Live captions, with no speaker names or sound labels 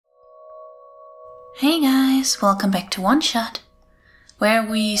Hey guys, welcome back to OneShot, where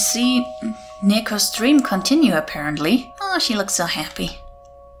we see Niko's dream continue apparently. Oh, she looks so happy.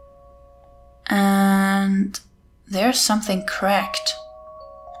 And there's something cracked.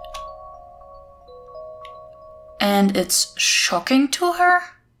 And it's shocking to her?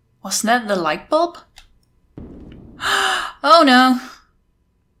 Wasn't that the light bulb? Oh no!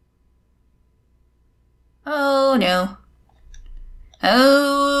 Oh no.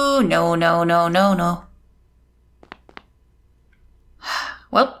 Oh no, no, no, no, no.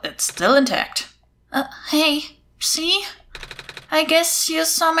 Well, it's still intact. Hey, see? I guess you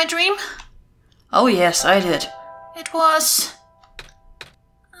saw my dream? Oh yes, I did. It was...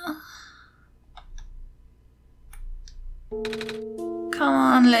 Come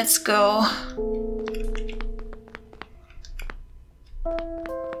on, let's go.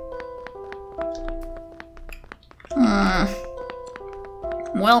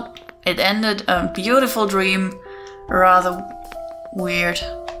 Well, it ended a beautiful dream. Rather weird.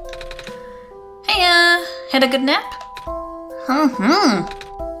 Hey, had a good nap?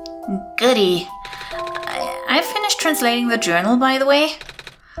 Goody. I finished translating the journal, by the way.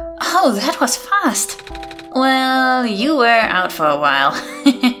 Oh, that was fast. Well, you were out for a while.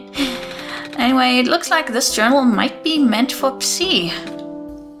 Anyway, it looks like this journal might be meant for Psy.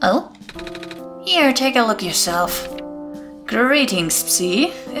 Oh? Here, take a look yourself. Greetings,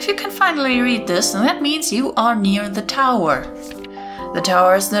 Psy. If you can finally read this, then that means you are near the tower. The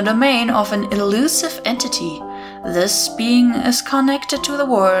tower is the domain of an elusive entity. This being is connected to the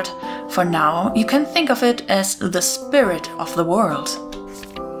world. For now, you can think of it as the spirit of the world.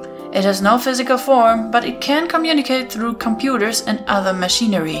 It has no physical form, but it can communicate through computers and other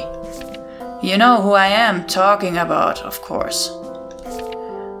machinery. You know who I am talking about, of course.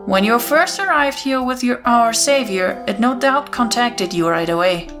 When you first arrived here with our savior, it no doubt contacted you right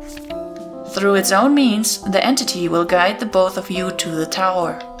away. Through its own means, the entity will guide the both of you to the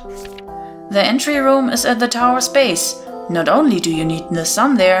tower. The entry room is at the tower's base. Not only do you need the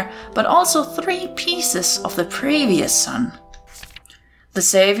sun there, but also 3 pieces of the previous sun. The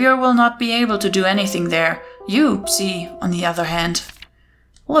savior will not be able to do anything there. You, Psy, on the other hand.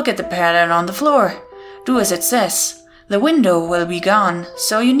 Look at the pattern on the floor. Do as it says. The window will be gone,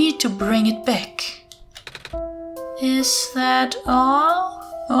 so you need to bring it back. Is that all?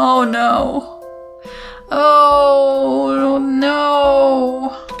 Oh no. Oh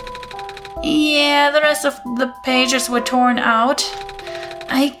no. Yeah, the rest of the pages were torn out.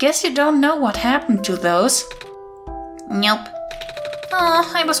 I guess you don't know what happened to those. Nope.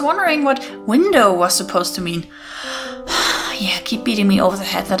 Oh, I was wondering what window was supposed to mean. Yeah, keep beating me over the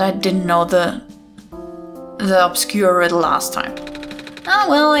head that I didn't know the obscure riddle last time. Oh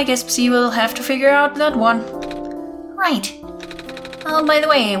well, I guess Psy will have to figure out that one. Right. Oh, by the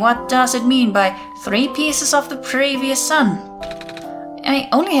way, what does it mean by 3 pieces of the previous sun? I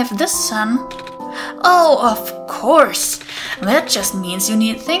only have this sun. Oh, of course. That just means you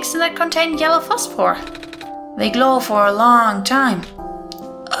need things that contain yellow phosphor. They glow for a long time.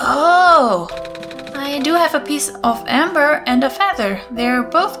 Oh! I do have a piece of amber and a feather. They're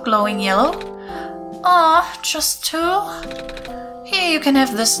both glowing yellow. Aw, just 2? Here, you can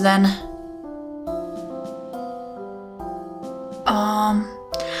have this then.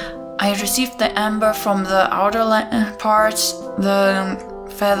 I received the amber from the outer parts, the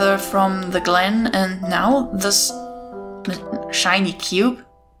feather from the glen, and now this shiny cube.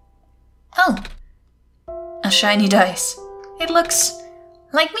 Oh, a shiny dice. It looks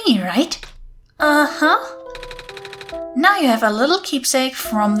like me, right? Uh-huh. Now you have a little keepsake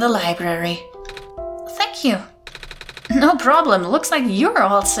from the library. Thank you. No problem, looks like you're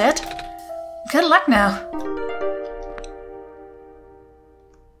all set. Good luck now.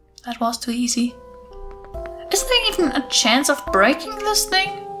 That was too easy. Is there even a chance of breaking this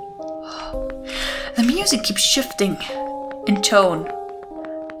thing? The music keeps shifting in tone,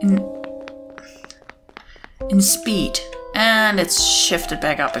 in speed, and it's shifted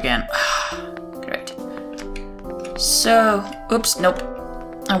back up again. Great. So, oops, nope.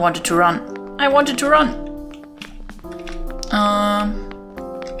 I wanted to run. I wanted to run.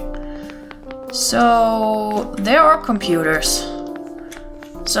 So there are computers.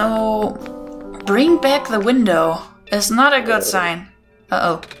 So bring back the window is not a good sign.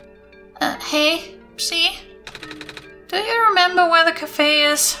 Uh-oh. Hey, Psy? Do you remember where the cafe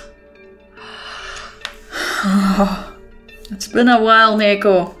is? It's been a while,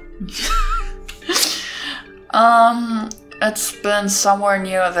 Niko. It's been somewhere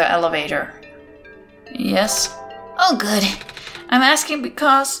near the elevator. Yes? Oh, good. I'm asking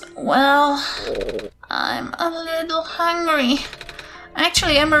because, well, I'm a little hungry.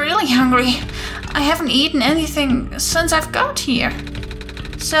 Actually, I'm really hungry. I haven't eaten anything since I've got here.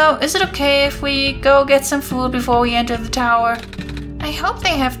 So, is it okay if we go get some food before we enter the tower? I hope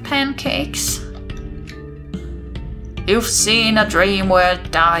they have pancakes. You've seen a dream where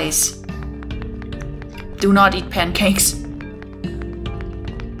it dies. Do not eat pancakes.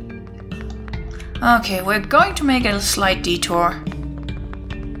 Okay, we're going to make a slight detour.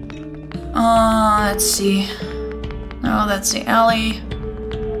 Let's see. Oh, that's the alley.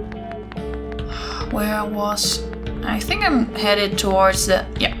 Where was... I think I'm headed towards the...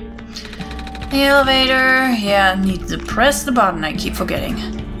 yeah. The elevator. Yeah, I need to press the button. I keep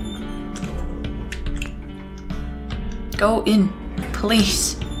forgetting. Go in,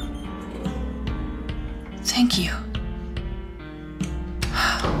 please. Thank you.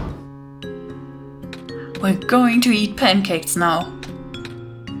 We're going to eat pancakes now.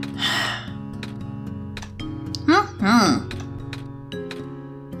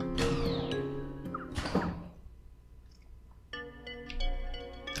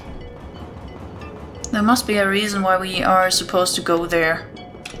 There must be a reason why we are supposed to go there.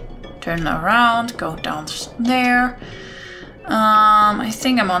 Turn around, go down there. I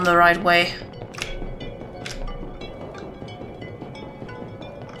think I'm on the right way.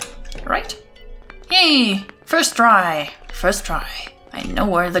 Right? Yay! First try! First try. I know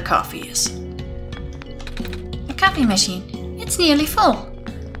where the coffee is. The coffee machine. It's nearly full.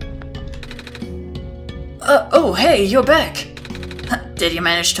 Oh, hey, you're back! Did you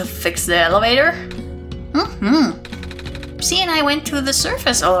manage to fix the elevator? C and I went to the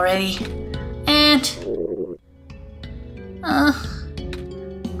surface already. And...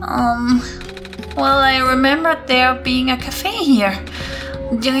 well, I remembered there being a cafe here.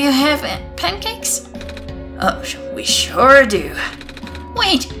 Do you have pancakes? We sure do.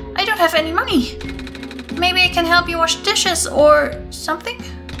 Wait, I don't have any money. Maybe I can help you wash dishes or something?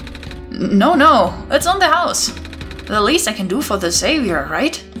 No, it's on the house. The least I can do for the savior,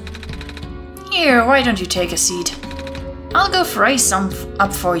 right? Here, why don't you take a seat? I'll go fry some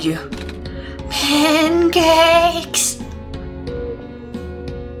up for you. Pancakes!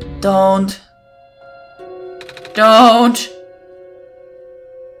 Don't.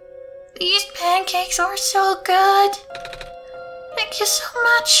 These pancakes are so good. Thank you so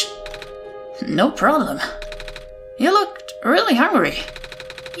much. No problem. You looked really hungry.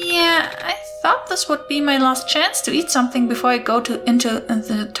 Yeah, I thought this would be my last chance to eat something before I go into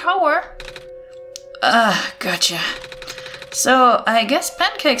the tower. Gotcha. So, I guess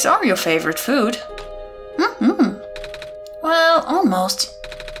pancakes are your favorite food. Well, almost.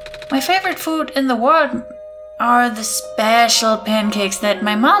 My favorite food in the world are the special pancakes that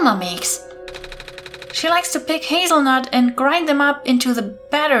my mama makes. She likes to pick hazelnut and grind them up into the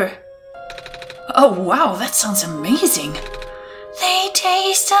batter. Oh wow, that sounds amazing. They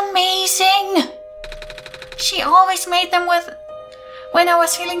taste amazing. She always made them when I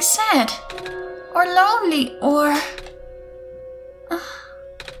was feeling sad or lonely or...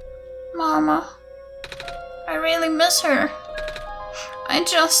 Mama, I really miss her. I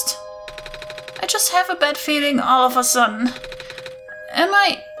just have a bad feeling all of a sudden. Am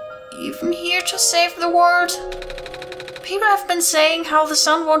I even here to save the world? People have been saying how the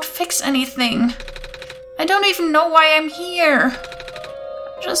sun won't fix anything. I don't even know why I'm here.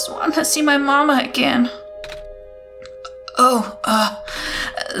 I just want to see my mama again.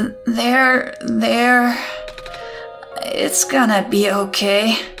 There. It's gonna be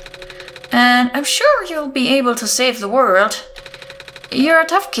okay. And I'm sure you'll be able to save the world. You're a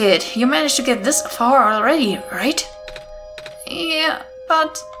tough kid. You managed to get this far already, right? Yeah,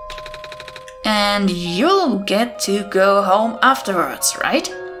 but... And you'll get to go home afterwards,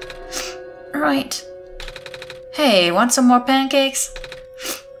 right? Right. Hey, want some more pancakes?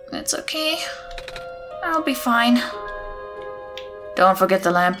 It's okay. I'll be fine. Don't forget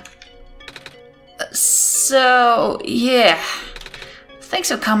the lamp. So, yeah. Thanks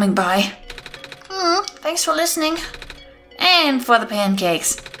for coming by. Thanks for listening. And for the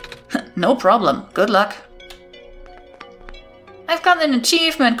pancakes. No problem. Good luck. I've got an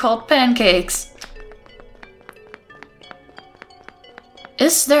achievement called pancakes.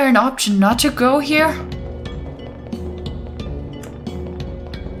 Is there an option not to go here?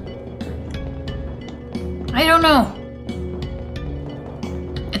 I don't know.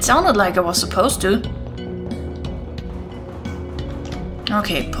 It sounded like I was supposed to.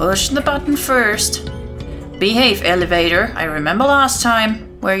 Okay, push the button first. Behave, elevator. I remember last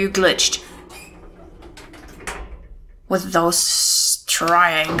time where you glitched. With those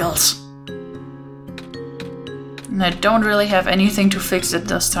triangles. And I don't really have anything to fix it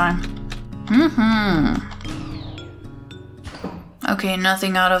this time. Okay,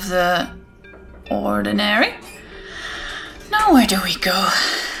 nothing out of the ordinary. Now where do we go?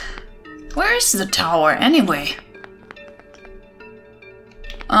 Where is the tower anyway?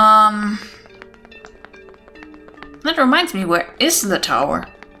 That reminds me, where is the tower?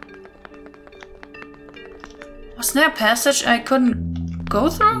 Was there a passage I couldn't go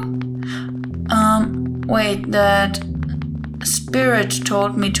through? Wait, that spirit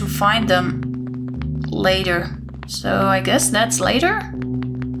told me to find them later. So I guess that's later?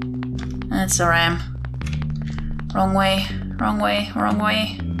 That's a ram. Wrong way, wrong way, wrong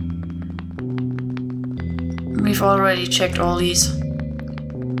way. We've already checked all these.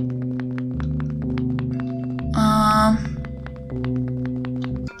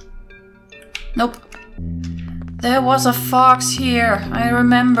 Nope. There was a fox here. I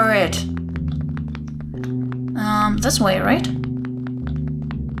remember it. This way, right?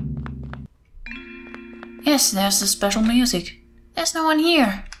 Yes, there's the special music. There's no one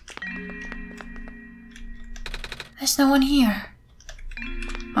here. There's no one here.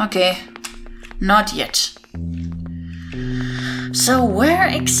 Okay. Not yet. So where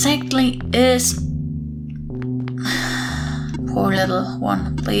exactly is... Poor little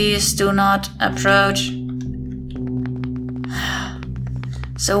one. Please do not approach.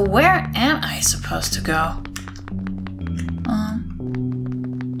 So where am I supposed to go?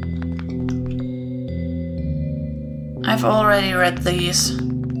 I've already read these.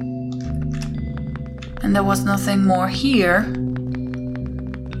 And there was nothing more here.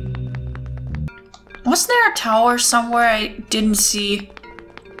 Was there a tower somewhere I didn't see?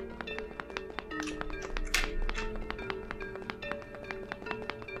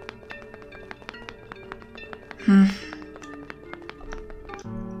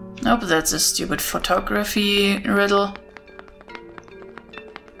 Nope, that's a stupid photography riddle.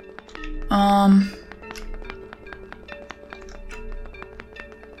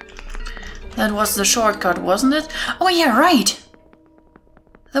 That was the shortcut, wasn't it? Oh yeah, right!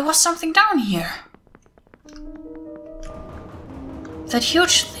 There was something down here. That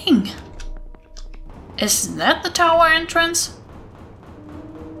huge thing. Is that the tower entrance?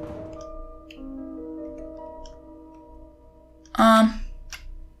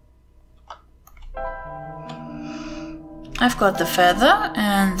 I've got the feather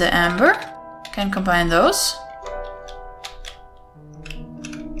and the amber. Can combine those.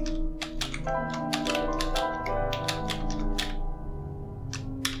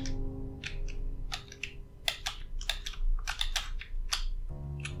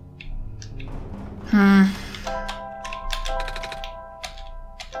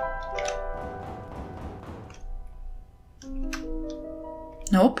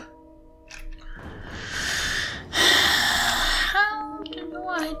 Nope. How do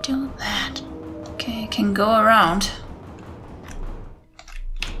I do that? Okay, I can go around.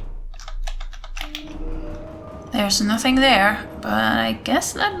 There's nothing there, but I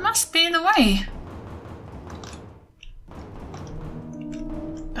guess that must be the way.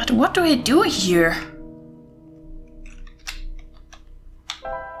 But what do I do here?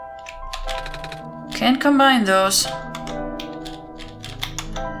 Can't combine those.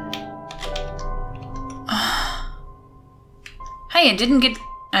 Hey, I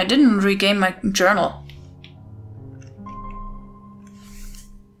didn't regain my journal.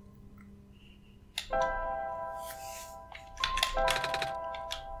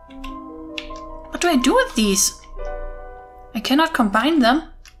 What do I do with these? I cannot combine them.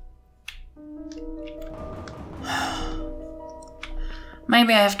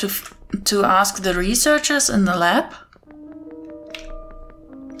 Maybe I have to ask the researchers in the lab.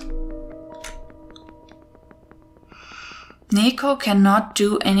 Niko cannot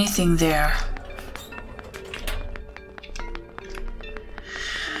do anything there.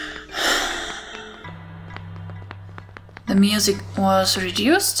 The music was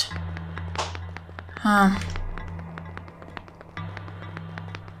reduced.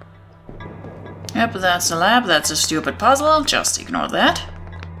 Yep, that's the lab. That's a stupid puzzle. Just ignore that.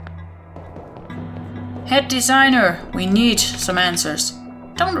 Head designer, we need some answers.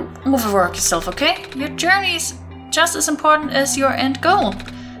 Don't overwork yourself, okay? Your journey is just as important as your end goal.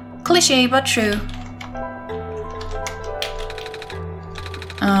 Cliché, but true.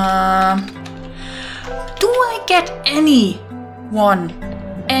 Do I get anything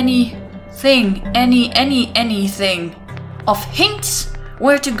of hints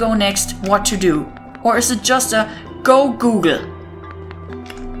where to go next, what to do? Or is it just a go Google?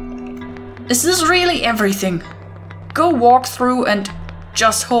 Is this really everything? Go walk through and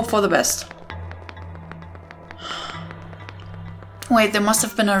just hope for the best. Wait, there must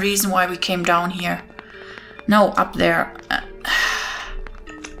have been a reason why we came down here. No, up there.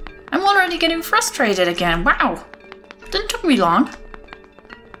 I'm already getting frustrated again. Wow. Didn't took me long.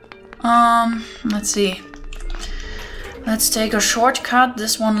 Let's see. Let's take a shortcut.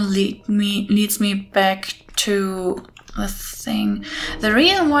 This one leads me back to the thing. The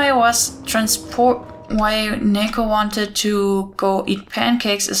reason why why Niko wanted to go eat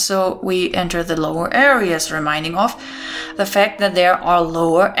pancakes is so we enter the lower areas, reminding of the fact that there are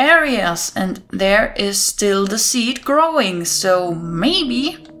lower areas and there is still the seed growing. So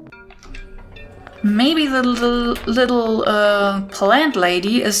maybe the little plant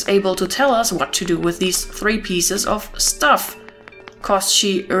lady is able to tell us what to do with these 3 pieces of stuff, cause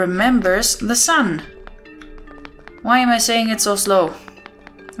she remembers the sun. Why am I saying it so slow?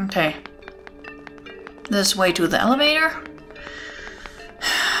 Okay. This way to the elevator.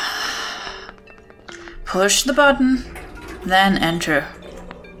 Push the button, then enter.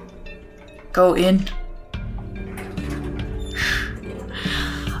 Go in.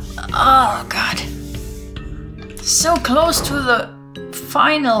 Oh god. So close to the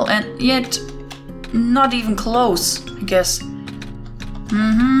final and yet not even close, I guess.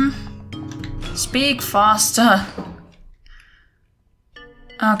 Speak faster.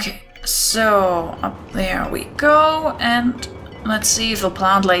 Okay, so up there we go, and let's see if the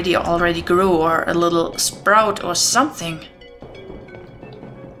plant lady already grew or a little sprout or something.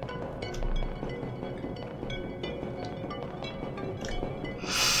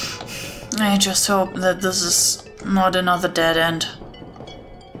 I just hope that this is not another dead end.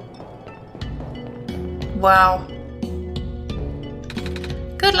 Wow.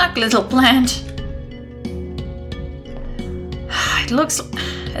 Good luck, little plant.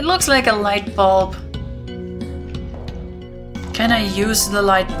 It looks like a light bulb. Can I use the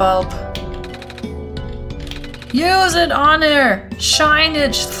light bulb? Use it on her! Shine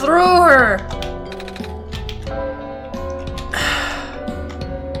it through her!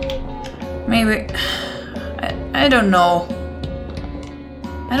 Maybe... I don't know.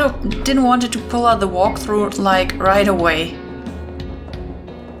 Didn't want it to pull out the walkthrough like right away.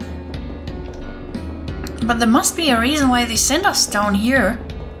 But there must be a reason why they sent us down here.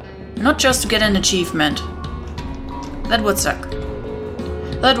 Not just to get an achievement. That would suck.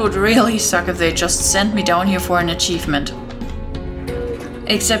 That would really suck if they just sent me down here for an achievement.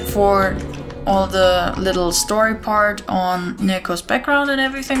 Except for all the little story part on Niko's background and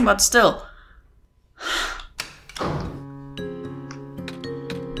everything, but still.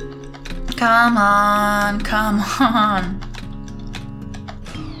 Come on, come on.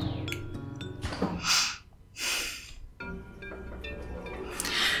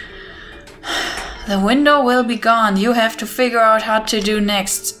 The window will be gone. You have to figure out how to do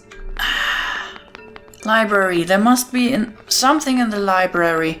next. Library. There must be something in the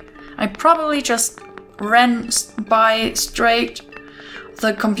library. I probably just ran by straight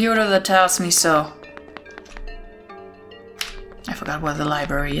the computer that tells me so. I forgot where the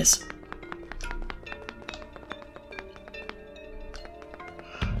library is.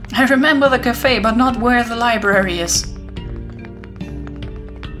 I remember the cafe, but not where the library is.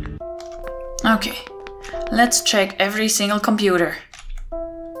 Okay, let's check every single computer.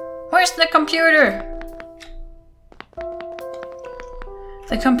 Where's the computer?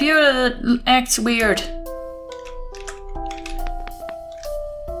 The computer that acts weird.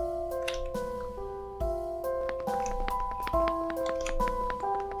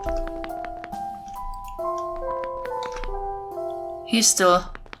 He's still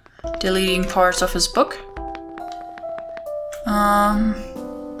deleting parts of his book.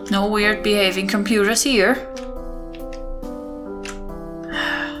 No weird behaving computers here.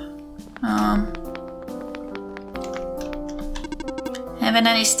 Have a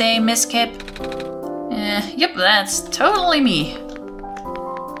nice day, Miss Kip. Yep, that's totally me.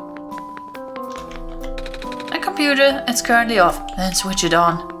 A computer, it's currently off. Then switch it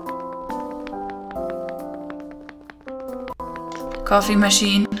on. Coffee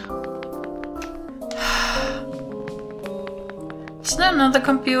machine. Is that another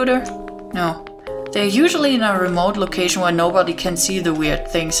computer? No. They're usually in a remote location where nobody can see the weird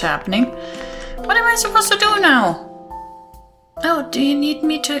things happening. What am I supposed to do now? Oh, do you need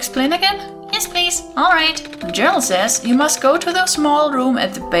me to explain again? Yes, please. Alright. The journal says you must go to the small room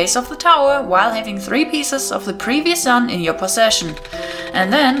at the base of the tower while having 3 pieces of the previous sun in your possession.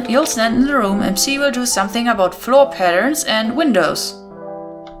 And then you'll stand in the room and MC will do something about floor patterns and windows.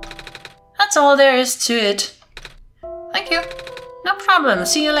 That's all there is to it. Thank you. No problem.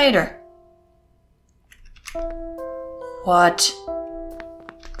 See you later. What?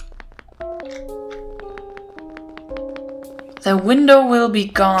 The window will be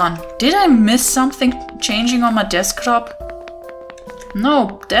gone. Did I miss something changing on my desktop?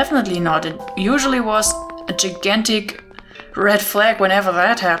 No, definitely not. It usually was a gigantic red flag whenever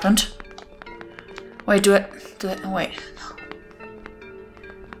that happened. Wait, wait.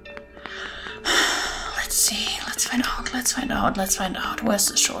 Let's see, let's find out. Where's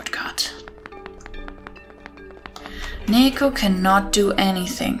the shortcut? Niko cannot do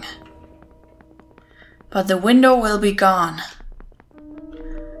anything. But the window will be gone.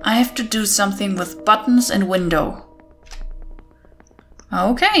 I have to do something with buttons and window.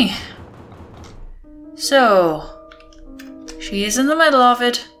 Okay. So, she is in the middle of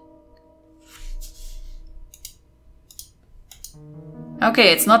it.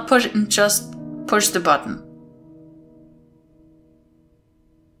 Okay, it's not just push the button.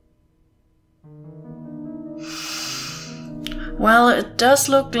 Well, it does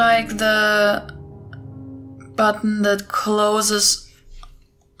look like the button that closes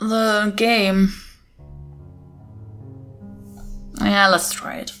the game. Yeah, let's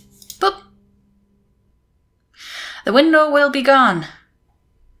try it. Boop. The window will be gone.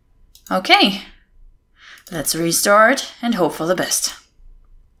 Okay. Let's restart and hope for the best.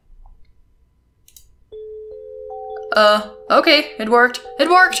 Okay, it worked. It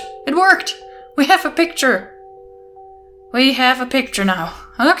worked. It worked. We have a picture. We have a picture now.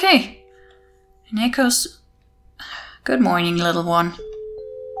 Okay. Niko's... Good morning, little one.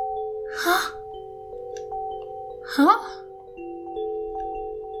 Huh? Huh?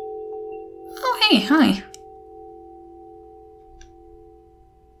 Oh, hey, hi.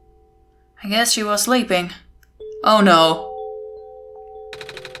 I guess she was sleeping. Oh no.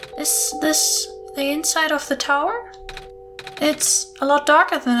 Is this the inside of the tower? It's a lot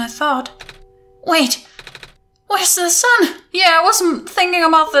darker than I thought. Wait! Where's the sun? Yeah, I wasn't thinking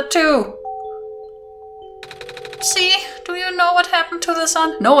about that too. See? Do you know what happened to the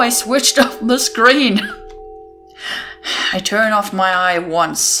sun? No, I switched off the screen. I turned off my eye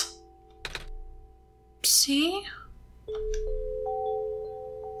once. See?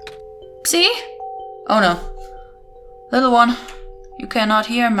 See? Oh no. Little one, you cannot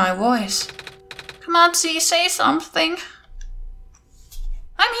hear my voice. Come on, see, say something.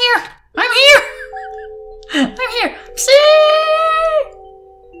 I'm here! I'm here! I'm here! See?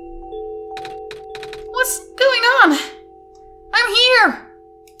 What's going on? I'm here!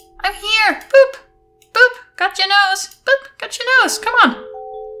 I'm here! Boop! Boop! Got your nose! Boop! Got your nose! Come on!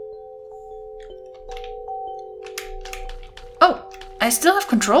 Oh! I still have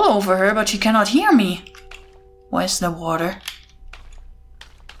control over her, but she cannot hear me. Where's the water?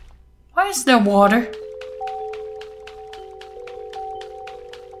 Why is there water?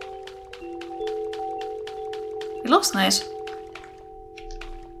 It looks nice.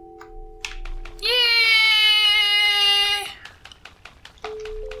 Yay!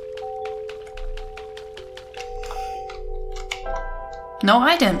 No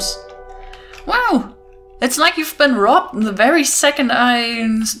items. Wow! It's like you've been robbed the very second I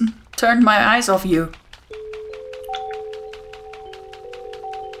turned my eyes off you.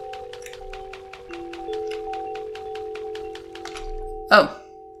 Oh.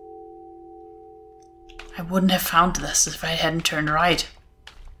 I wouldn't have found this if I hadn't turned right.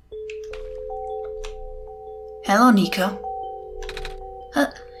 Hello, Niko.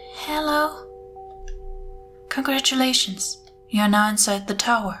 Hello. Congratulations. You're now inside the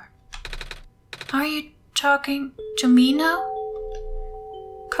tower. Are you talking to me now?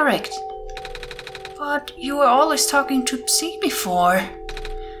 Correct. But you were always talking to Psi before.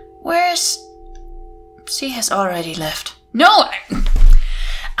 Where's... Psi has already left. No!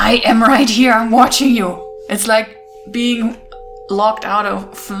 I am right here, I'm watching you. It's like being locked out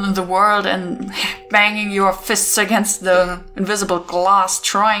of the world and banging your fists against the invisible glass,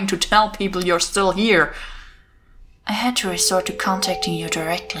 trying to tell people you're still here. I had to resort to contacting you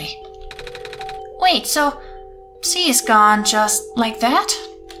directly. Wait, so Psi is gone just like that?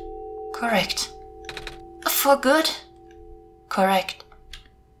 Correct. For good? Correct.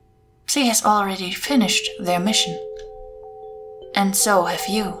 Psi has already finished their mission. And so have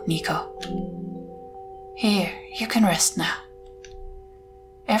you, Niko. Here, you can rest now.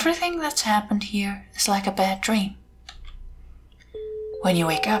 Everything that's happened here is like a bad dream. When you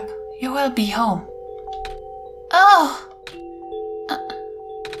wake up, you will be home. Oh!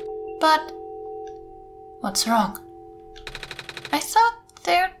 But... What's wrong? I thought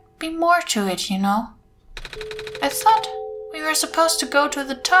there'd be more to it, you know. I thought we were supposed to go to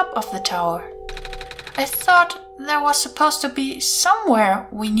the top of the tower. I thought there was supposed to be somewhere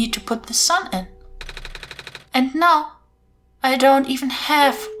we need to put the sun in. And now, I don't even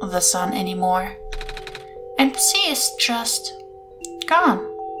have the sun anymore. And Psi is just gone.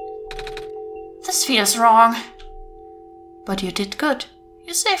 This feels wrong. But you did good.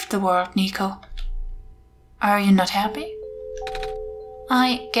 You saved the world, Niko. Are you not happy?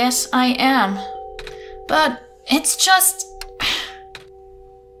 I guess I am. But it's just...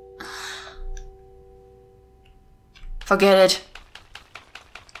 Forget it.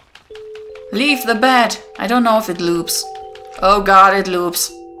 Leave the bed. I don't know if it loops. Oh god, it loops.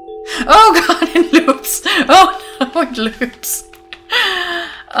 Oh god, it loops. Oh no, it loops.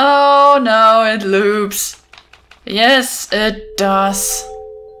 Oh no, it loops. Yes, it does.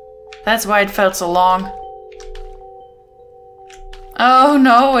 That's why it felt so long. Oh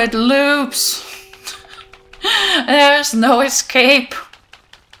no, it loops. There's no escape.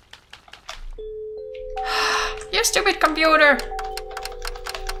 You stupid computer.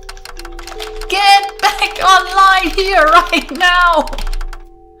 Get back online here right now.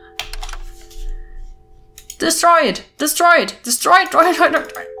 Destroy it. Destroy it. Destroy it.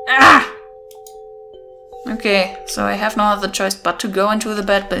 Ah! Okay, so I have no other choice but to go into the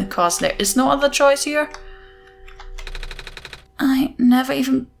bed because there is no other choice here. I never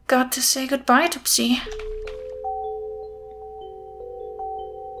even got to say goodbye to Psi.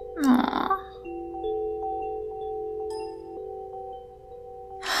 Aww.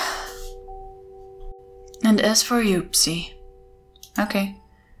 And as for you, Psi. Okay.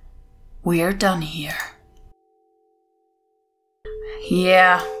 We're done here.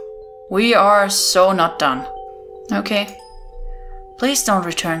 Yeah. We are so not done. Okay. Please don't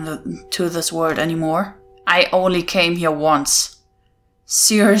return to this world anymore. I only came here once.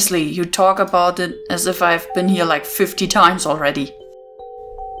 Seriously, you talk about it as if I've been here like 50 times already.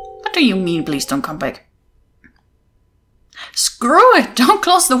 What do you mean, please don't come back? Screw it! Don't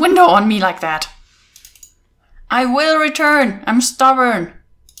close the window on me like that. I will return. I'm stubborn.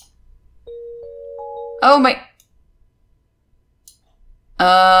 Oh my...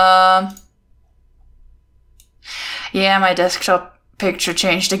 Yeah, my desktop picture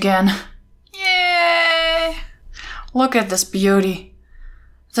changed again. Yay! Look at this beauty.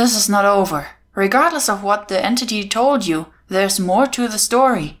 This is not over. Regardless of what the entity told you, there's more to the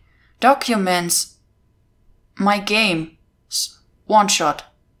story. Documents my game. OneShot.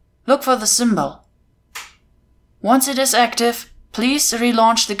 Look for the symbol. Once it is active, please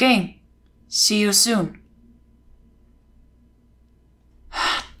relaunch the game. See you soon.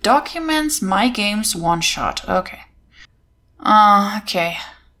 Documents my game's OneShot. Okay. Okay.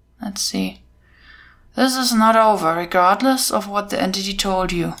 Let's see. This is not over, regardless of what the entity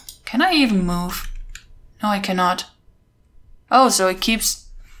told you. Can I even move? No, I cannot. Oh, so it keeps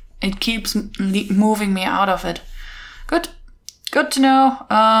moving me out of it. Good. Good to know.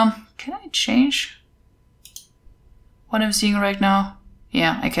 Can I change what I'm seeing right now?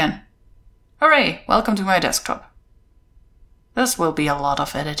 Yeah, I can. Hooray! Welcome to my desktop. This will be a lot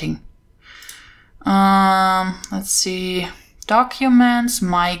of editing. Let's see. Documents,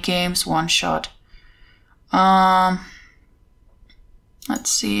 my games, OneShot. Let's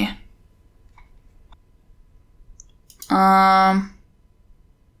see.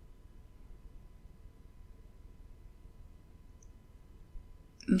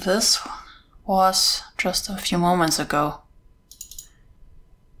 This was just a few moments ago.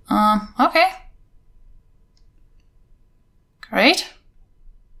 Okay. Great.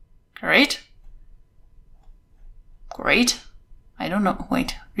 Great. Great. I don't know.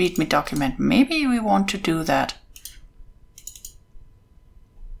 Wait. Read me document. Maybe we want to do that.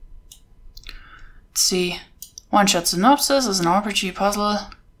 Let's see. OneShot synopsis is an RPG puzzle.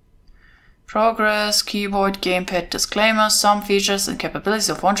 Progress, keyboard, gamepad, disclaimer. Some features and capabilities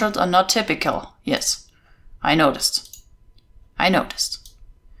of OneShot are not typical. Yes. I noticed. I noticed.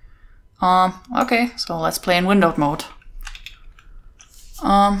 Okay. So let's play in windowed mode.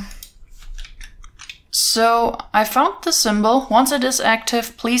 So I found the symbol. Once it is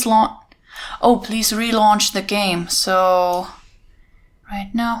active, please please relaunch the game. So right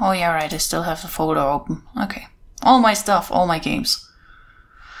now, oh yeah, right, I still have the folder open. Okay. All my stuff, all my games.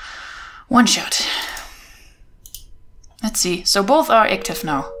 OneShot. Let's see. So both are active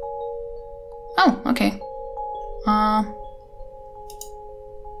now. Oh, okay.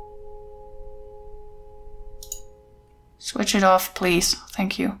 Switch it off, please.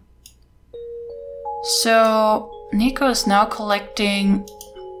 Thank you. So, Niko is now collecting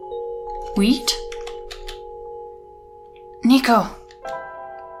wheat? Niko!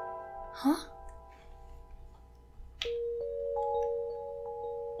 Huh?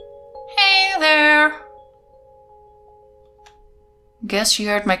 Hey there! Guess you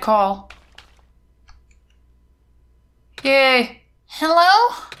heard my call. Yay!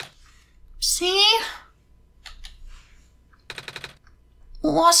 Hello? See?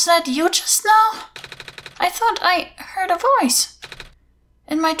 Was that you just now? I thought I heard a voice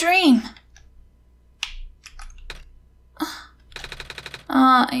in my dream.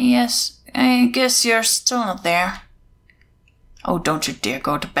 Yes, I guess you're still not there. Oh, don't you dare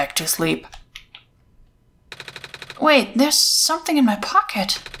go back to sleep. Wait, there's something in my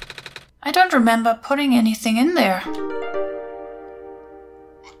pocket. I don't remember putting anything in there.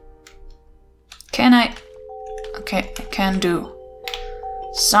 Can I? Okay, I can do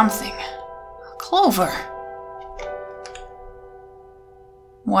something. A clover.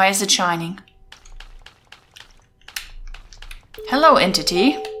 Why is it shining? Hello,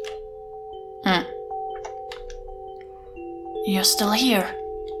 entity. You're still here.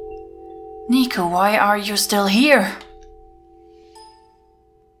 Niko, why are you still here?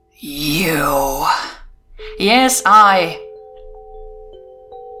 You. Yes, I.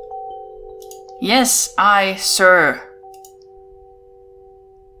 Yes, I, sir.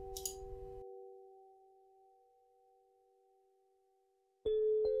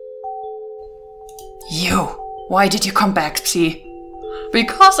 You. Why did you come back, Psi?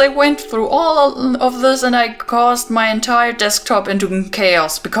 Because I went through all of this and I caused my entire desktop into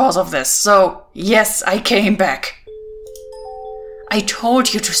chaos because of this. So, yes, I came back. I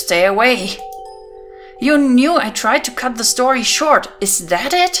told you to stay away. You knew I tried to cut the story short. Is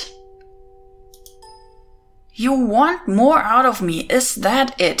that it? You want more out of me. Is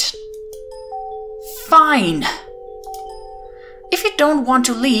that it? Fine. If you don't want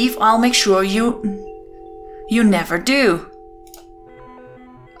to leave, I'll make sure you never do.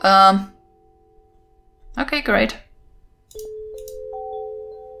 Okay, great.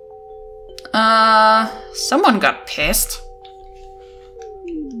 Someone got pissed.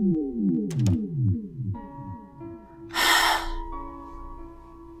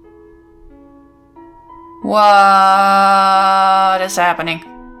 What is happening?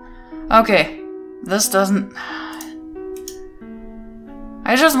 Okay, this doesn't...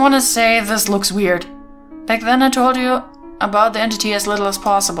 I just want to say this looks weird. Back then I told you about the entity as little as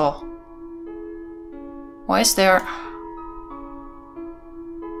possible. Why is there...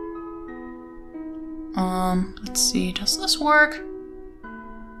 let's see, does this work?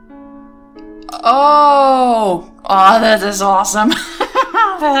 Oh! Oh, that is awesome.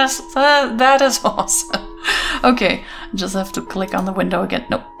 that is awesome. Okay, I just have to click on the window again.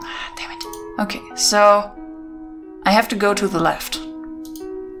 Nope. Damn it. Okay, so I have to go to the left.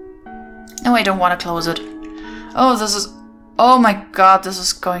 No, I don't want to close it. Oh, this is... Oh my god, this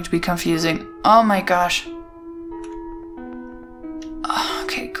is going to be confusing. Oh my gosh.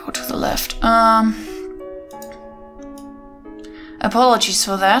 Okay, go to the left. Apologies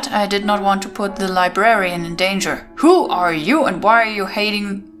for that. I did not want to put the librarian in danger. Who are you and why are you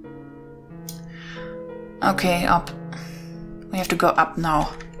hating... Okay, up. We have to go up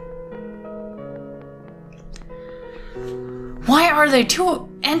now. Why are there two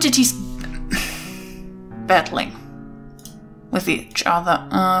entities battling with each other?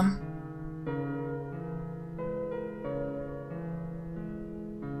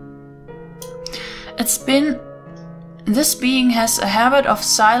 It's been... This being has a habit of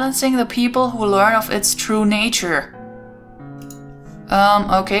silencing the people who learn of its true nature.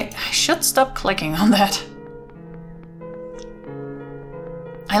 Okay, I should stop clicking on that.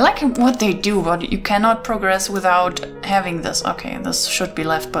 I like what they do, but you cannot progress without having this. Okay, this should be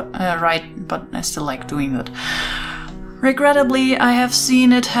left, but right, but I still like doing that. Regrettably, I have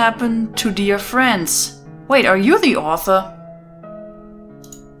seen it happen to dear friends. Wait, are you the author?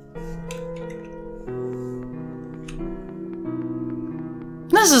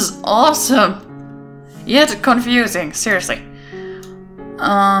 This is awesome! Yet confusing, seriously.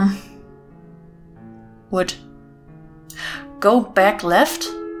 Would go back left?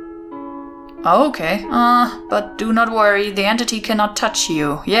 Oh, okay. But do not worry, the entity cannot touch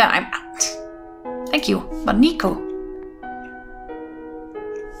you. Yeah, I'm out. Thank you, but Niko.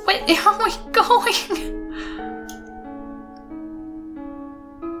 Where are we going?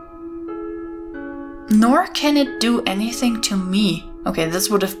 Nor can it do anything to me. Okay, this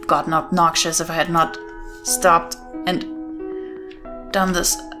would have gotten obnoxious if I had not stopped and done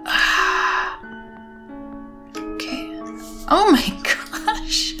this. Okay. Oh my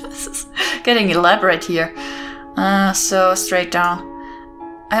gosh, this is getting elaborate here. So straight down.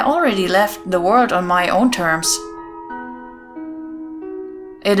 I already left the world on my own terms.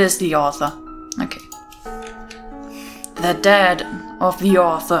 It is the author. Okay. The dead of the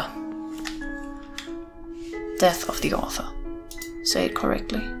author. Death of the author. Say it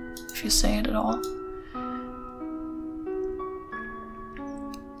correctly, if you say it at all.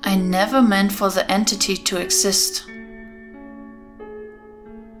 I never meant for the entity to exist.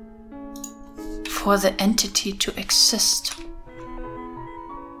 for the entity to exist.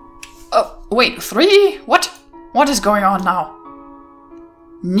 Oh, wait, 3? What? What is going on now?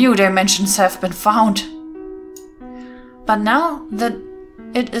 New dimensions have been found. But now that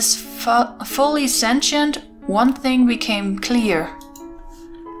it is fully sentient, one thing became clear.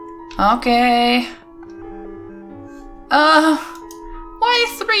 Okay.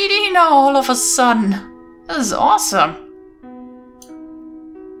 Why 3D now all of a sudden? This is awesome.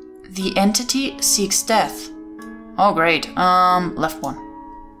 The entity seeks death. Oh great, left one.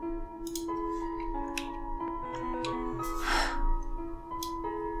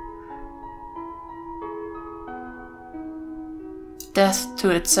 Death to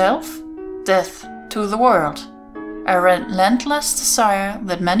itself, death to the world. A relentless desire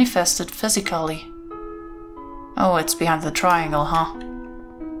that manifested physically. Oh, it's behind the triangle, huh?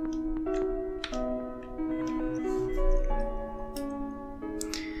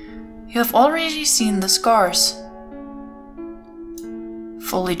 You have already seen the scars.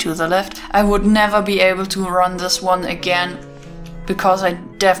 Fully to the left. I would never be able to run this one again, because I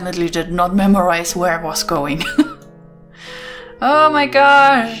definitely did not memorize where I was going. Oh my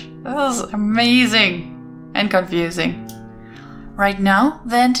gosh, this is amazing and confusing. Right now,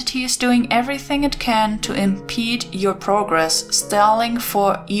 the entity is doing everything it can to impede your progress, stalling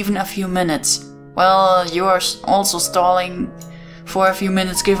for even a few minutes. Well, you are also stalling for a few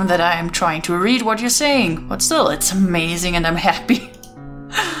minutes given that I am trying to read what you're saying. But still, it's amazing and I'm happy.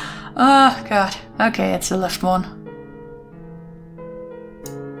 Oh god. Okay, it's the left one.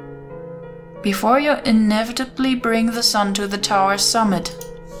 Before you inevitably bring the sun to the tower's summit.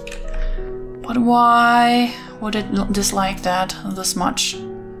 But why would it dislike that this much?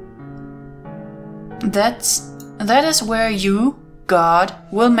 That is where you, God,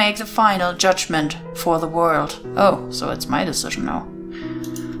 will make the final judgment for the world. Oh, so it's my decision now.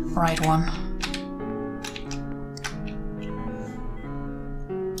 Right one.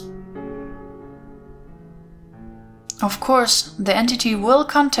 Of course, the entity will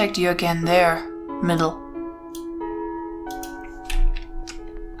contact you again there, middle.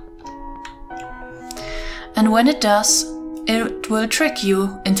 And when it does, it will trick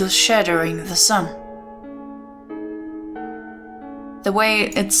you into shattering the sun. The way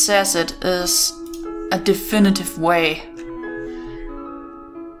it says it is a definitive way.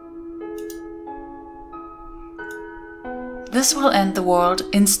 This will end the world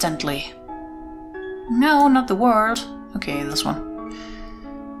instantly. No, not the world. Okay, this one.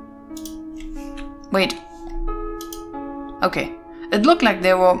 Wait. Okay. It looked like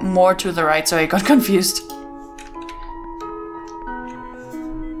there were more to the right, so I got confused.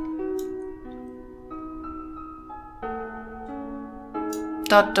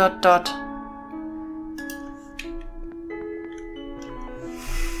 Dot, dot, dot.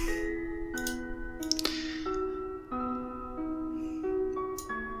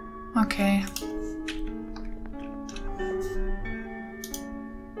 Okay.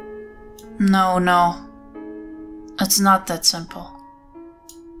 No. It's not that simple.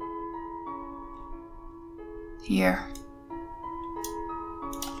 Here.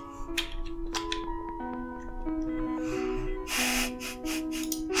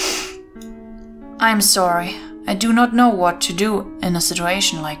 I'm sorry. I do not know what to do in a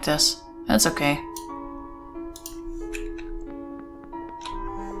situation like this. That's okay.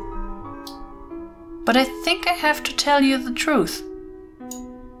 But I think I have to tell you the truth.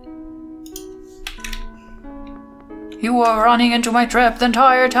 You were running into my trap the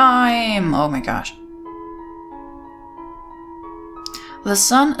entire time! Oh my gosh. The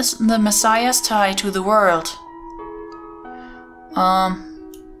sun is the Messiah's tie to the world.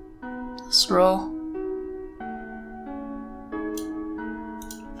 This row.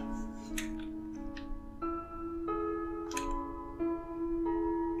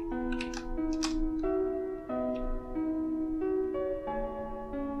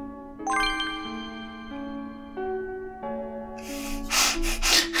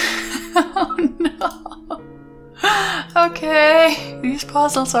 Oh no. Okay, these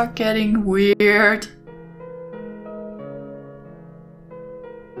puzzles are getting weird.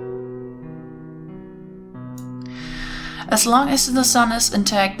 As long as the sun is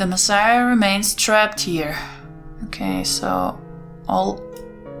intact, the Messiah remains trapped here. Okay, so all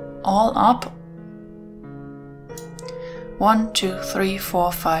up. 1, 2, 3,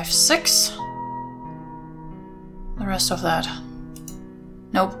 4, 5, 6. The rest of that.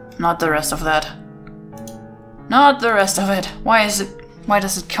 Nope, not the rest of that. Not the rest of it. Why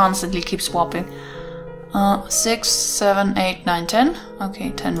does it constantly keep swapping? 6, 7, 8, 9, 10.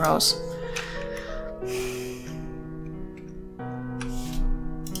 Okay, 10 rows.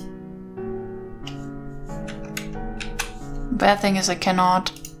 bad thing is I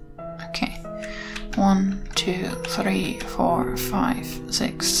cannot. Okay. 1, 2, 3, 4, 5,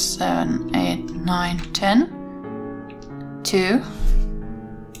 6, 7, 8, 9, 10. 2.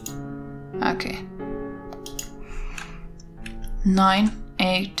 Okay. 9,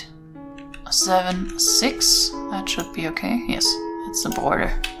 8, 7, 6. That should be okay. Yes, that's the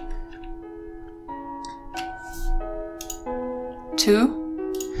border. 2.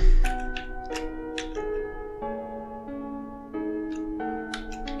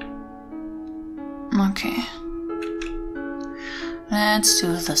 Okay. Let's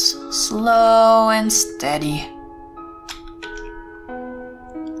do this slow and steady.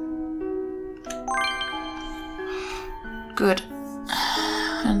 Good.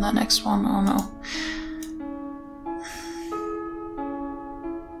 And the next one, oh no.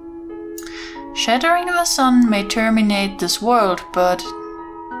 Shattering the sun may terminate this world, but...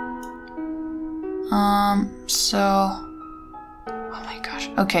 Oh my gosh.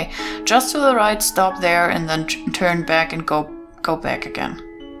 Okay, just to the right, stop there, and then turn back and go back again.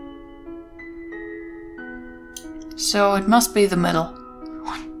 So it must be the middle.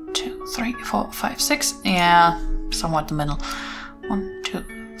 1, 2, 3, 4, 5, 6. Yeah, somewhat the middle. 1,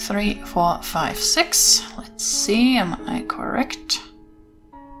 2, 3, 4, 5, 6. Let's see, am I correct?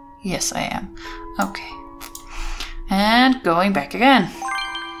 Yes, I am. Okay. And going back again.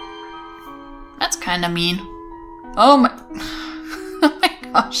 That's kind of mean. Oh my... oh my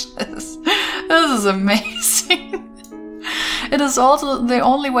gosh, this is amazing. It is also the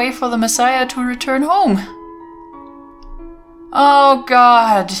only way for the Messiah to return home. Oh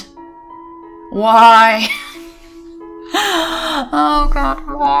God. Why? Oh God,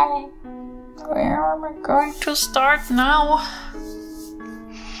 why? Where am I going to start now?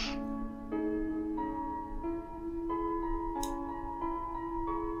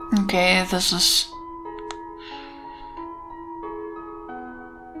 Okay, this is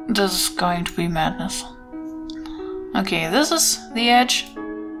going to be madness. Okay, this is the edge.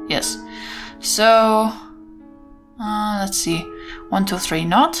 Yes. So, let's see. 1, 2, 3,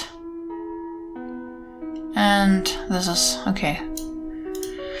 not. And this is, okay.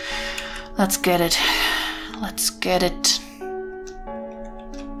 Let's get it. Let's get it.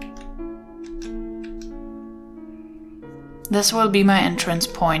 This will be my entrance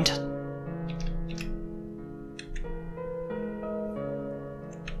point.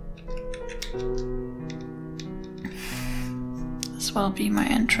 This will be my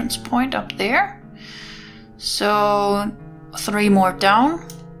entrance point up there. So 3 more down.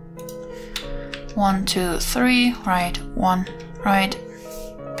 1, 2, 3, right, 1, right.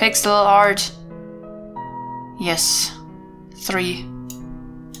 Pixel art. Yes. 3.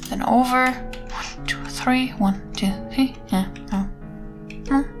 Then over. 1, 2, 3, 1, 2, 3.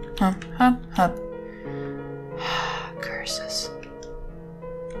 Hop. Curses.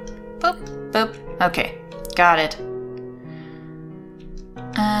 Boop, boop. Okay, got it.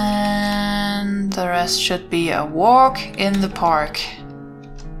 And the rest should be a walk in the park.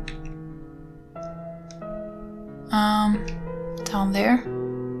 Down there?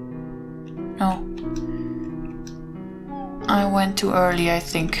 No. I went too early, I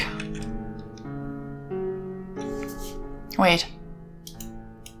think. Wait.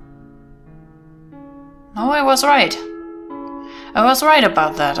 No, I was right. I was right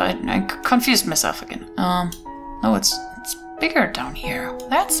about that. I confused myself again. No, it's bigger down here.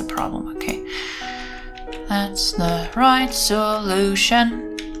 That's the problem. Okay. That's the right solution.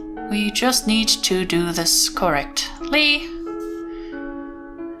 We just need to do this correctly.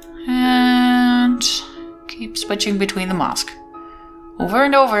 And keep switching between the mask. Over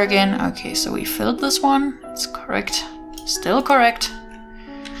and over again. Okay, so we filled this one. It's correct. Still correct.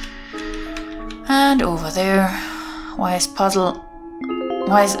 And over there. Why is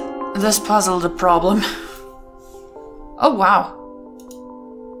this puzzle the problem? Oh wow.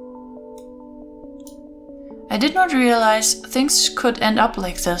 I did not realize things could end up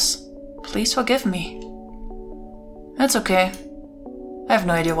like this. Please forgive me. That's okay. I have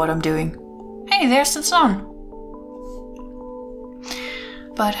no idea what I'm doing. Hey, there's the sun.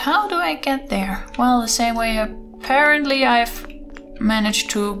 But how do I get there? Well, the same way apparently I've managed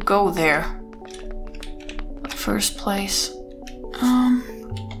to go there. First place. Sun.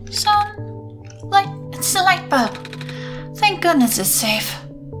 Light. It's the light bulb. Thank goodness it's safe.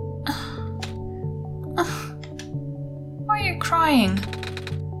 Why are you crying?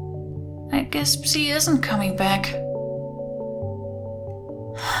 I guess she isn't coming back.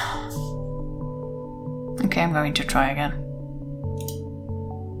 Okay, I'm going to try again.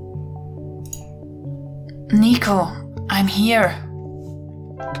 Niko, I'm here.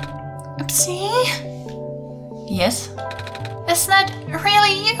 Oopsie. Yes? Is that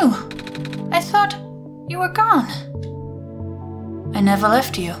really you? I thought you were gone. I never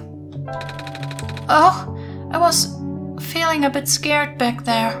left you. Oh, I was feeling a bit scared back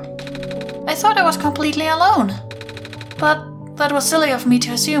there. I thought I was completely alone. But that was silly of me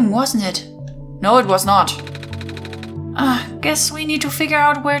to assume, wasn't it? No, it was not. Guess we need to figure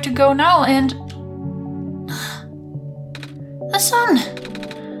out where to go now and... The sun!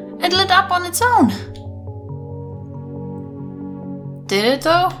 It lit up on its own. Did it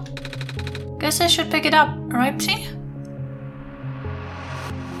though? Guess I should pick it up, right, Psi?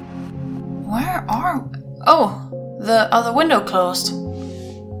 Where are we? Oh, the other window closed.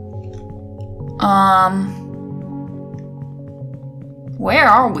 Where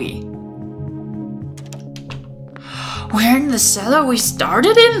are we? We're in the cellar we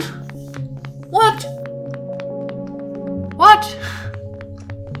started in? What? What?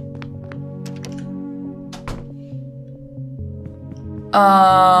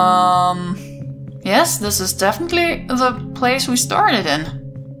 Yes, this is definitely the place we started in.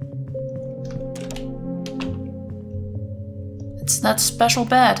 It's that special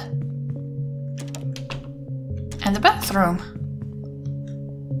bed. And the bathroom.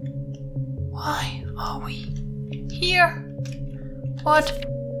 Why are we here? What?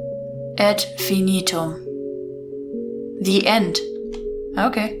 Et finitum. The end.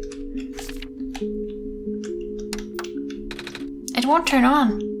 Okay. It won't turn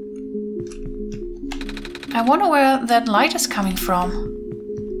on. I wonder where that light is coming from.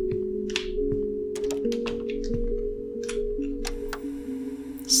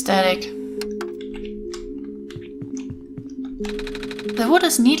 Static. The wood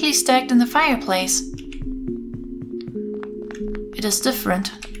is neatly stacked in the fireplace. It is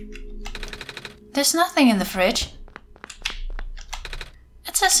different. There's nothing in the fridge.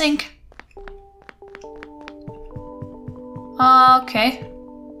 It's a sink. Okay.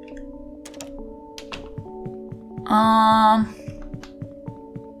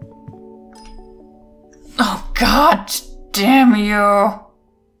 Oh, God damn you.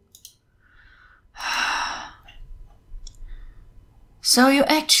 So you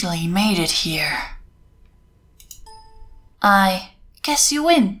actually made it here. I guess you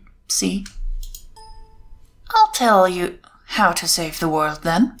win, see? I'll tell you how to save the world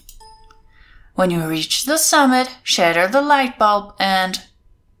then. When you reach the summit, shatter the light bulb and...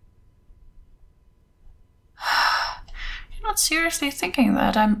 You're not seriously thinking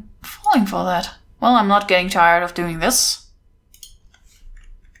that I'm falling for that. Well, I'm not getting tired of doing this.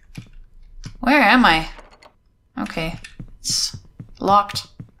 Where am I? Okay, it's locked.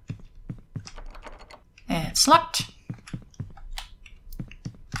 It's locked.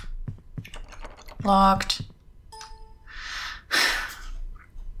 Locked.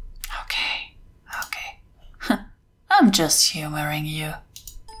 Okay. I'm just humoring you.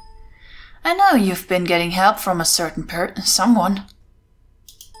 I know you've been getting help from a certain someone.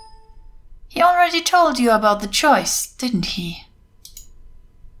 He already told you about the choice, didn't he?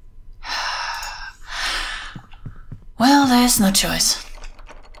 Well, there's no choice.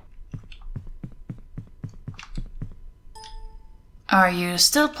 Are you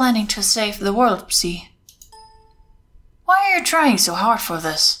still planning to save the world, Psi? Why are you trying so hard for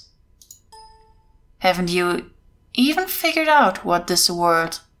this? Haven't you even figured out what this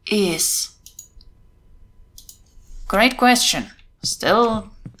world is? Great question.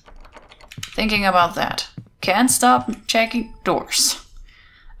 Still thinking about that. Can't stop checking doors.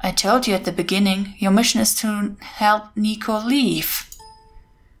 I told you at the beginning, your mission is to help Niko leave.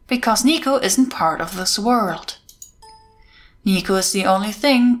 Because Niko isn't part of this world. Niko is the only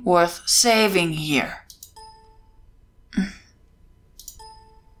thing worth saving here.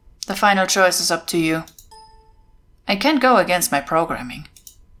 The final choice is up to you. I can't go against my programming.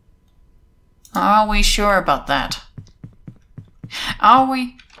 Are we sure about that? Are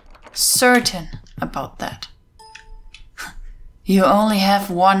we certain about that? You only have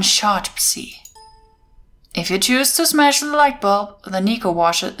one shot, Psi. If you choose to smash the light bulb, the Niko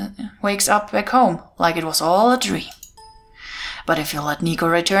wakes up back home like it was all a dream. But if you let Niko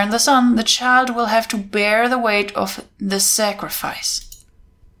return the sun, the child will have to bear the weight of the sacrifice.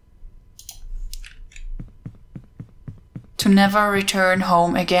 To never return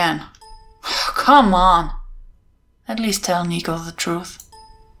home again. Come on! At least tell Niko the truth.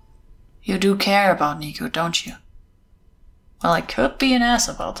 You do care about Niko, don't you? Well, I could be an ass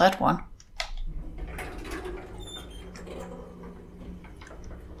about that one.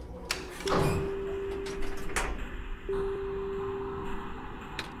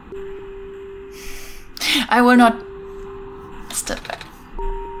 I will not step back.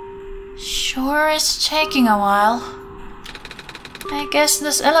 Sure. Sure is taking a while. I guess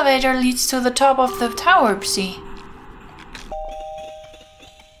this elevator leads to the top of the tower, see?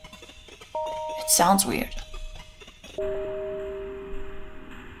 It sounds weird.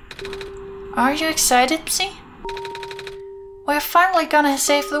 Are you excited, Psy? We're finally gonna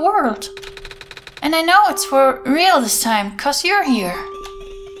save the world. And I know it's for real this time, 'cause you're here.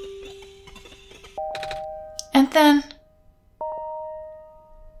 And then...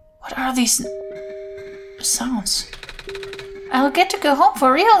 What are these sounds? I'll get to go home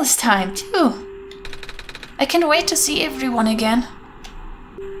for real this time, too. I can't wait to see everyone again.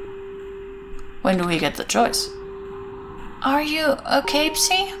 When do we get the choice? Are you okay,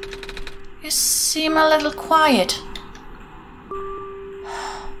 Psy? You seem a little quiet.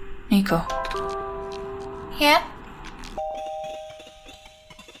 Niko. Yeah?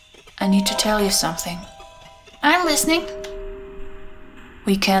 I need to tell you something. I'm listening.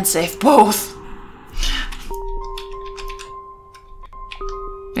 We can't save both.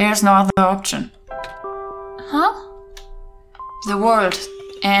 There's no other option. Huh? The world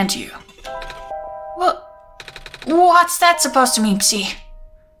and you. What's that supposed to mean, Psy?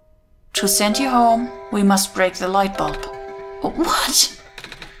 To send you home, we must break the light bulb. What?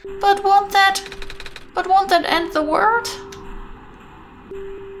 But won't that end the world?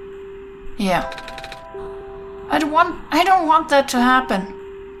 Yeah. I don't want that to happen.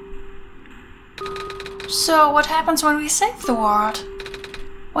 So what happens when we save the world?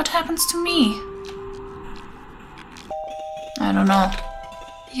 What happens to me? I don't know.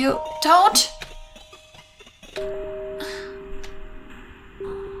 You don't?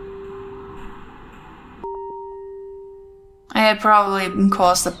 I had probably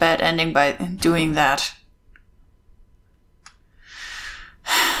caused a bad ending by doing that.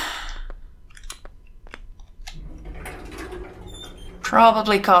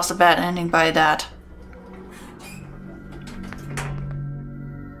 Probably caused a bad ending by that.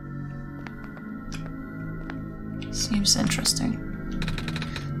 Seems interesting.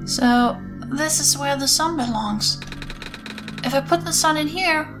 So, this is where the sun belongs. If I put the sun in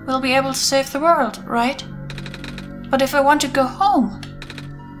here, we'll be able to save the world, right? But if I want to go home,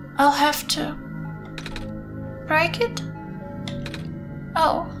 I'll have to... break it?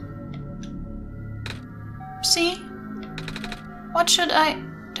 Oh. See? What should I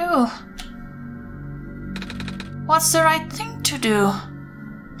do? What's the right thing to do?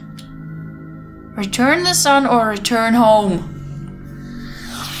 Return the sun or return home.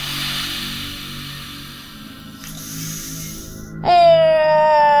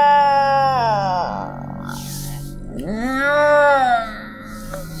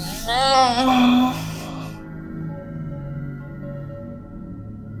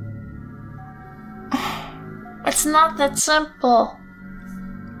 It's not that simple.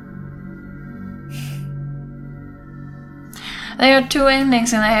 There are two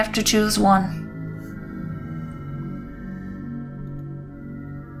endings and I have to choose one.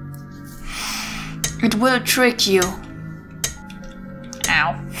 It will trick you.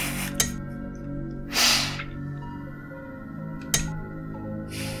 Ow.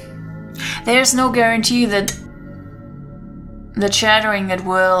 There's no guarantee that the shattering it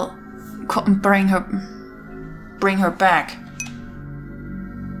will bring her back.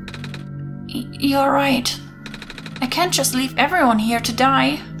 You're right. I can't just leave everyone here to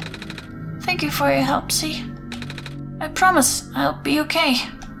die. Thank you for your help, Psy. I promise I'll be okay.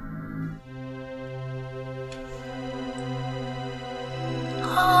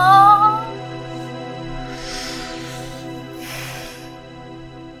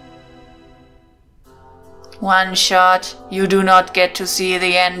 One shot, you do not get to see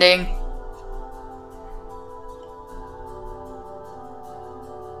the ending.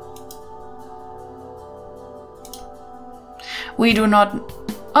 We do not...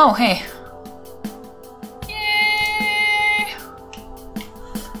 Oh, hey. Yay!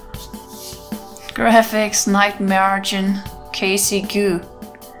 Graphics, night margin, Casey Goo.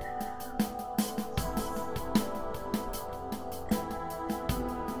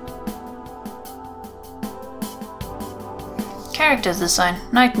 Character design,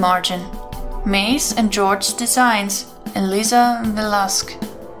 night margin. Mace and George designs, Elisa Velasque.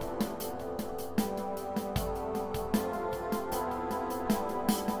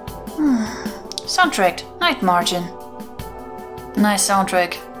 Soundtrack, night margin. Nice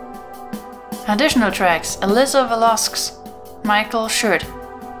soundtrack. Additional tracks, Elisa Velasquez, Michael Shirt.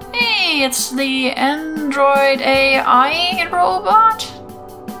 Hey, it's the Android AI robot?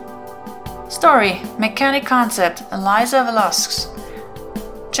 Story, mechanic concept, Eliza Velasquez.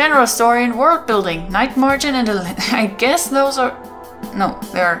 General story and world building, night margin and I guess those are... No,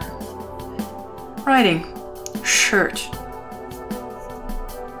 they're Writing. Shirt.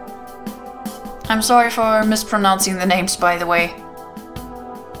 I'm sorry for mispronouncing the names, by the way.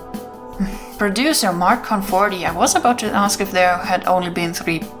 Producer Mark Conforti. I was about to ask if there had only been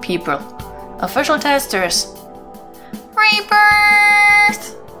 3 people. Official testers.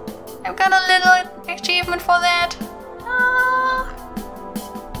 Rebirth! I've got a little achievement for that.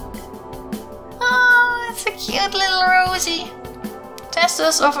 Oh, it's a cute little Rosie.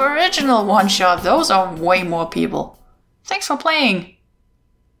 Testers of original OneShot. Those are way more people. Thanks for playing.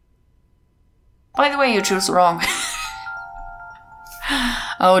 By the way, you choose wrong.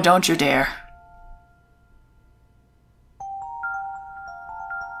 Oh, don't you dare.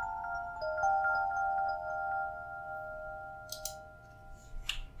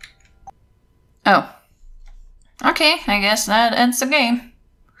 Oh. Okay, I guess that ends the game.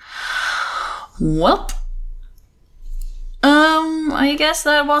 Well. I guess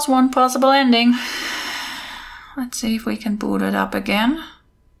that was one possible ending. Let's see if we can boot it up again.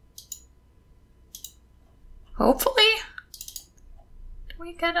 Hopefully. Do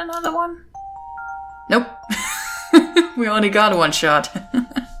we get another one? Nope. We only got one shot.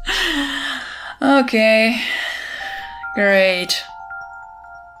 Okay. Great.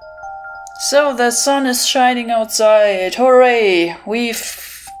 So the sun is shining outside. Hooray!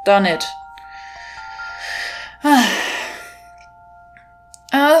 We've done it.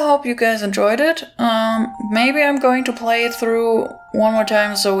 I hope you guys enjoyed it. Maybe I'm going to play it through one more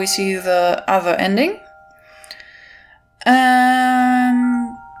time so we see the other ending.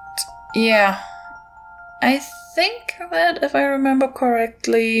 And yeah, I think that if I remember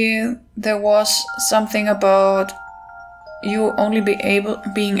correctly, there was something about you only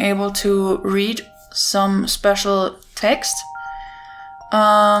being able to read some special text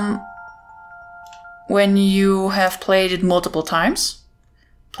when you have played it multiple times.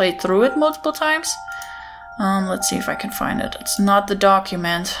 Played through it multiple times. Let's see if I can find it. It's not the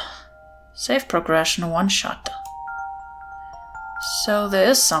document. Save progression OneShot. So there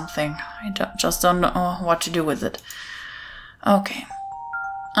is something. I just don't know what to do with it. Okay.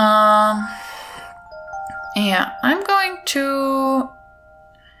 Yeah, I'm going to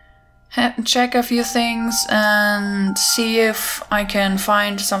check a few things and see if I can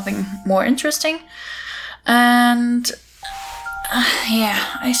find something more interesting. And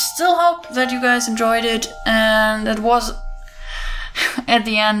yeah, I still hope that you guys enjoyed it, and it was, at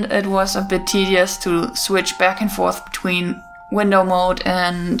the end, it was a bit tedious to switch back and forth between window mode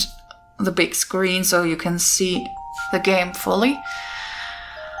and the big screen so you can see the game fully.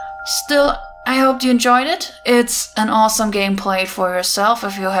 Still, I hope you enjoyed it. It's an awesome game. Play it for yourself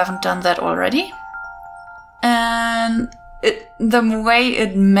if you haven't done that already. And the way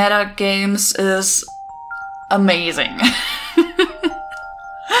it meta games is amazing.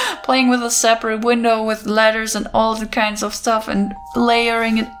 Playing with a separate window with letters and all the kinds of stuff and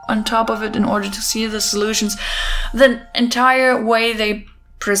layering it on top of it in order to see the solutions. The entire way they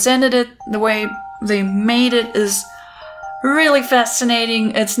presented it, the way they made it is really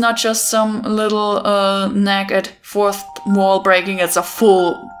fascinating. It's not just some little knack at fourth wall breaking, it's a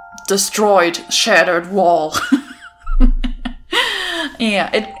full destroyed, shattered wall. Yeah,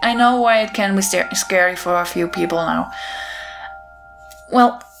 I know why it can be scary for a few people now.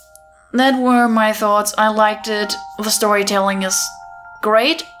 Well, that were my thoughts. I liked it. The storytelling is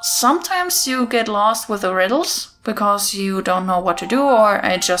great. Sometimes you get lost with the riddles because you don't know what to do, or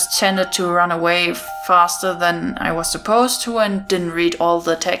I just tended to run away faster than I was supposed to and didn't read all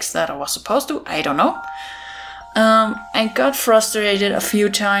the text that I was supposed to. I don't know. I got frustrated a few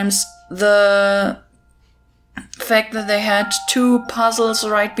times. The fact that they had 2 puzzles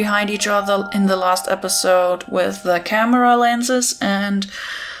right behind each other in the last episode with the camera lenses and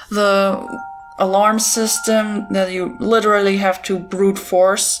the alarm system that you literally have to brute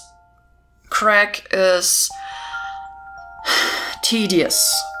force crack is tedious.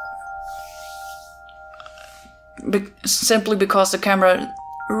 Simply because the camera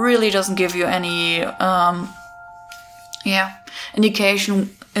really doesn't give you any indication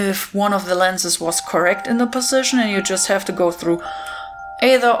if one of the lenses was correct in the position, and you just have to go through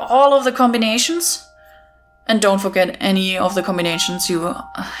either all of the combinations, and don't forget any of the combinations you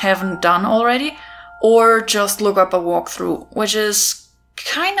haven't done already, or just look up a walkthrough, which is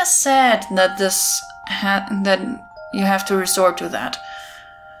kind of sad that that you have to resort to that.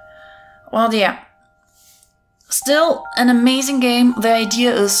 Well, yeah. Still an amazing game. The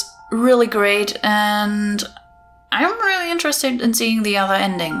idea is really great, and I'm really interested in seeing the other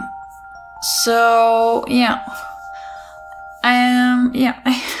ending. So, yeah.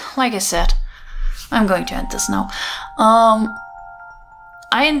 Like I said, I'm going to end this now.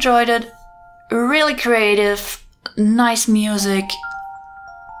 I enjoyed it. really creative, nice music,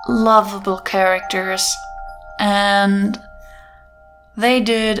 lovable characters, and they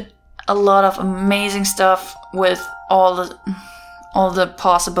did a lot of amazing stuff with all the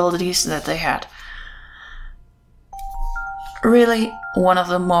possibilities that they had. Really one of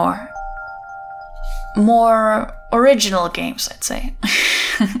the more original games, I'd say.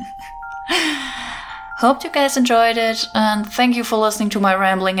 Hope you guys enjoyed it, and thank you for listening to my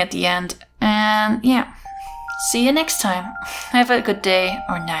rambling at the end. And yeah, see you next time. Have a good day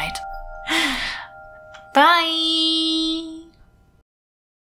or night. Bye!